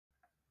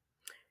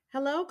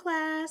Hello,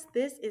 class.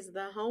 This is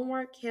the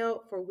homework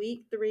help for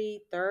week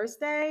 3,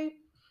 Thursday.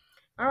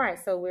 All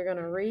right, so we're going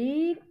to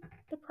read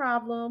the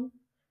problem,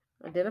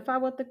 identify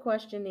what the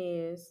question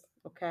is,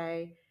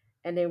 okay?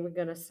 And then we're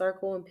going to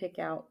circle and pick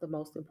out the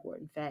most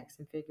important facts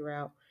and figure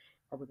out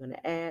are we going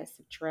to add,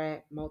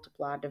 subtract,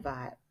 multiply,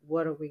 divide?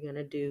 What are we going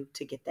to do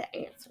to get that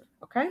answer,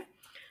 okay?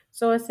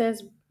 So it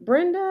says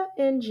Brenda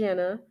and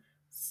Jenna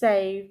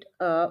saved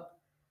up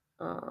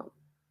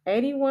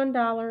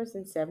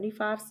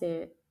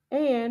 $81.75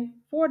 and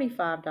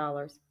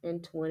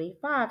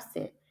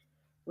 $45.25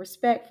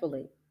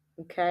 respectfully.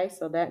 Okay,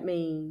 so that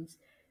means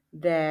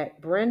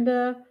that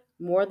Brenda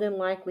more than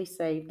likely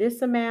saved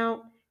this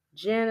amount,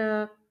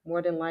 Jenna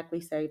more than likely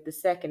saved the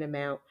second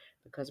amount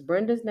because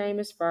Brenda's name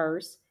is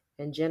first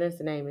and Jenna's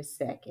name is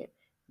second.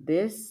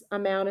 This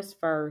amount is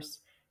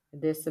first,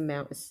 this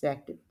amount is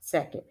second.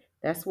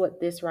 That's what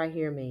this right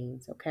here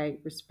means, okay,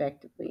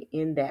 respectively,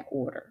 in that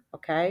order,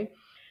 okay?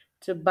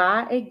 To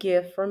buy a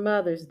gift for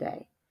Mother's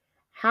Day.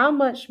 How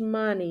much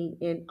money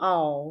in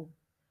all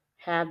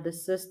have the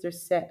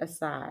sisters set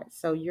aside?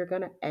 So you're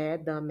going to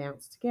add the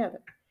amounts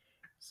together.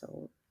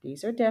 So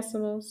these are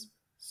decimals.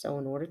 So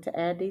in order to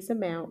add these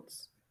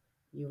amounts,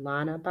 you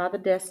line up by the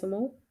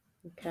decimal,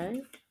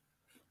 okay?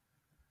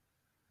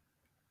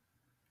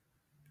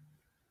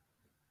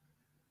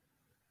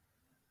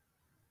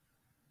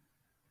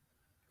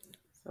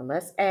 So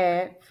let's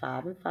add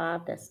 5 and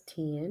 5, that's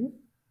 10,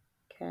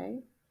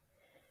 okay?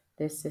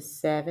 This is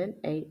 7,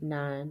 8,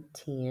 9,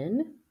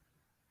 10.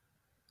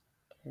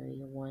 Carry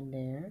your 1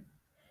 there.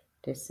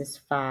 This is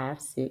 5,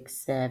 6,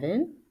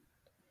 7.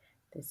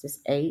 This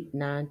is 8,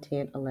 9,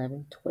 10,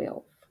 11,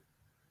 12.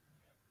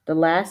 The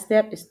last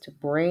step is to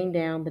bring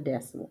down the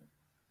decimal.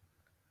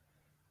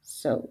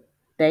 So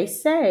they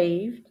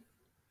saved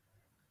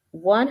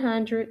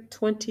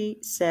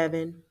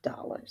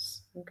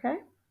 $127. Okay.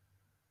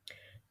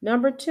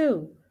 Number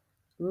 2,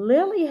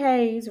 Lily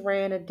Hayes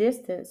ran a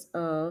distance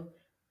of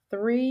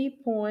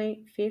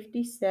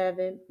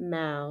 3.57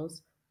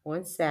 miles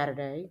on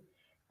Saturday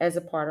as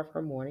a part of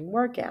her morning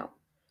workout.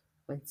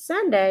 On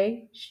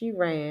Sunday, she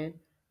ran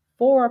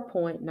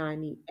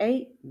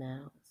 4.98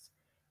 miles.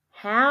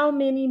 How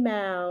many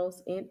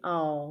miles in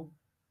all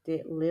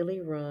did Lily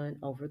run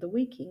over the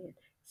weekend?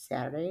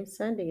 Saturday and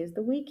Sunday is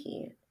the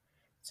weekend.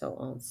 So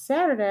on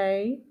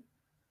Saturday, it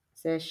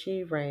says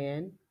she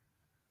ran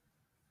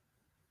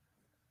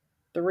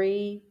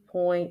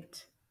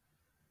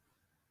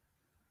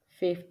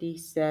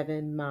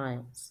 3.57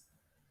 miles.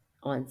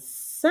 On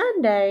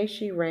Sunday,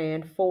 she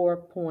ran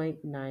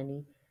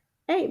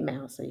 4.98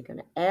 miles. So you're going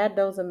to add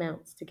those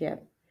amounts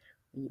together.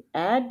 When you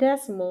add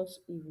decimals,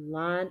 you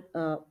line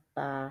up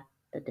by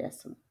the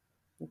decimal.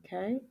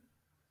 Okay?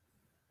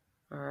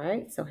 All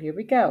right, so here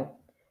we go.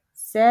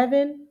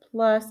 7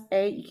 plus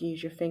 8, you can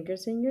use your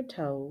fingers and your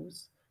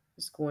toes.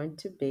 It's going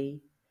to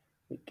be,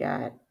 we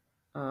got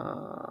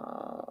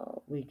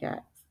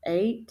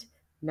 8,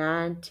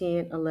 9,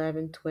 10,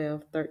 11,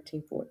 12,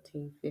 13,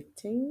 14,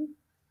 15.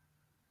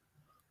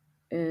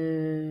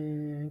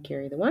 And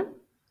carry the 1.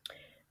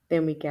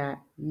 Then we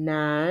got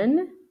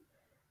 9.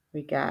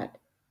 We got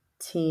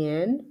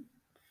 10.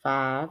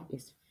 5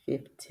 is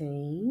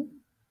 15.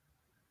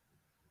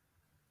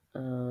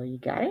 You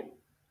got it?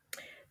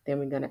 Then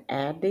we're going to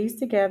add these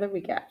together.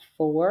 We got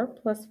 4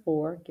 plus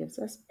 4 gives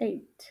us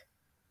 8.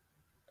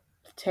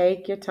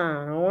 Take your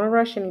time. I don't want to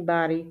rush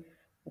anybody.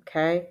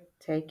 Okay?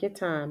 Take your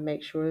time.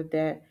 Make sure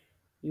that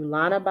you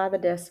line up by the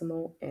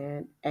decimal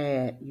and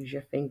add. Use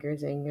your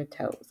fingers and your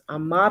toes.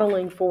 I'm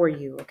modeling for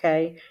you.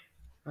 Okay?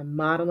 I'm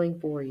modeling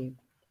for you.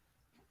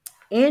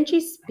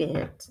 Angie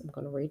spent, I'm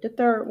going to read the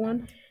third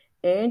one.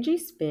 Angie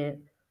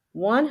spent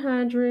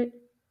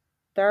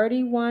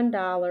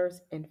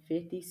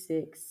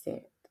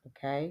 $131.56,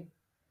 okay,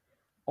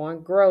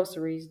 on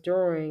groceries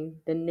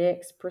during the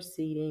next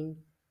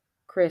preceding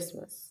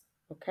Christmas,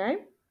 okay?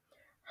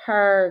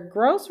 Her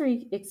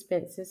grocery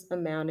expenses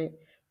amounted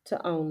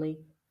to only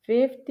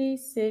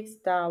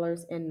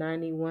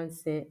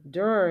 $56.91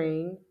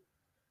 during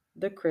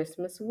the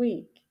Christmas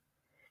week,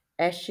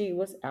 as she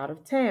was out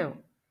of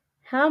town.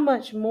 How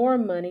much more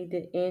money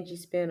did Angie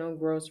spend on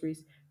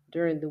groceries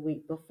during the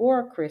week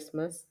before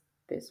Christmas,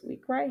 this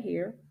week right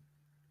here,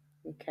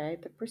 okay,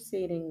 the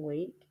preceding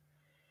week,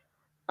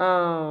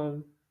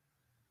 um,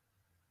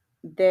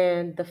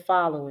 than the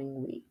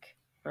following week,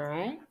 all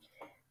right?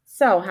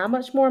 So how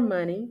much more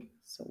money?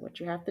 So what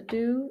you have to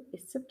do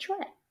is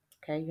subtract,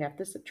 okay? You have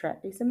to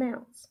subtract these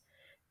amounts.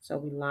 So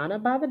we line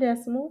up by the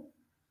decimal,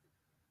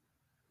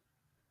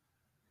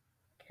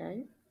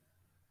 okay?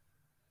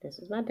 This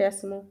is my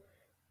decimal.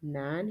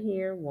 9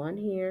 here, 1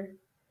 here,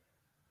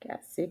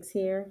 got 6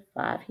 here,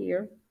 5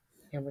 here,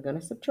 and we're going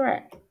to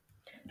subtract.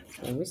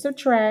 When we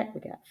subtract, we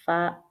got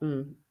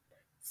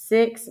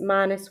 6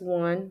 minus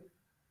 1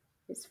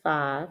 is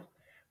 5.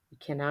 We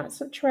cannot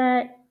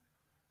subtract.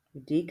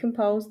 We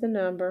decompose the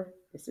number.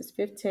 This is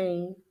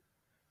 15.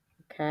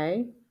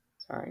 Okay,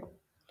 sorry.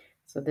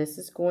 So this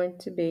is going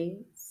to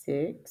be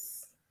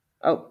 6.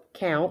 Oh,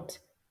 count.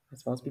 I'm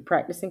supposed to be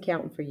practicing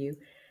counting for you.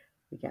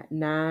 We got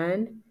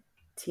 9,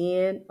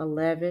 10,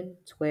 11,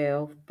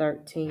 12,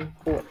 13,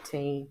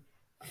 14,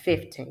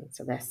 15.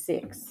 So that's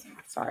 6.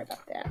 Sorry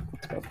about that. I'm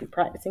supposed to be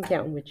practicing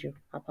counting with you.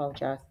 I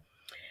apologize.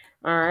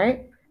 All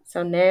right.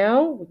 So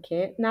now we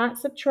cannot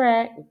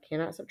subtract. We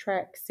cannot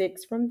subtract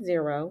 6 from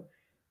 0.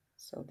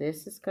 So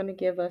this is going to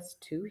give us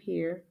 2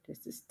 here.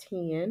 This is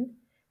 10.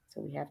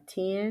 So we have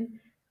 10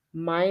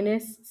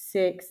 minus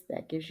 6.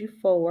 That gives you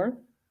 4.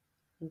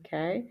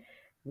 Okay.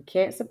 We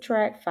can't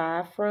subtract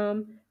 5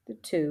 from the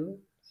 2.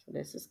 So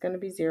this is going to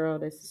be 0.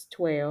 This is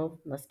 12.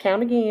 Let's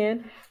count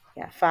again.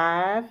 We got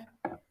 5,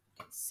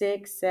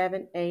 6,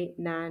 7, 8,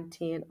 9,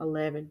 10,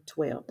 11,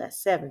 12. That's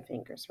 7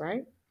 fingers,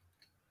 right?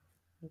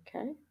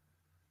 Okay.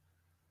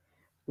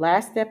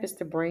 Last step is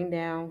to bring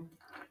down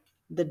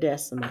the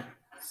decimal.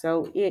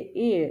 So it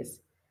is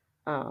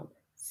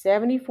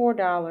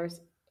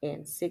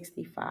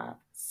 $74.65.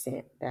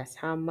 That's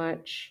how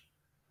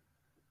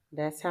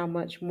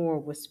much more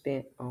was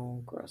spent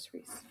on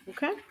groceries.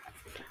 Okay?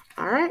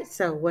 All right,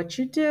 so what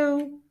you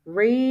do,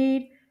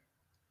 read,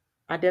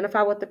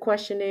 identify what the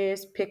question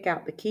is, pick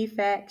out the key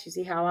facts. You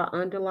see how I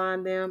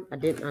underline them? I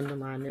didn't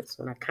underline this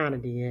one, I kind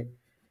of did.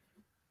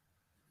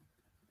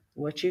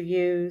 What you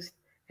used,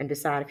 and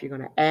decide if you're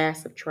going to add,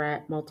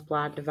 subtract,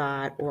 multiply,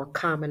 divide, or a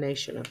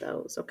combination of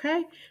those,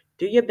 okay?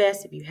 Do your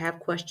best. If you have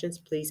questions,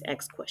 please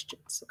ask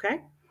questions,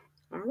 okay?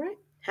 All right,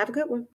 have a good one.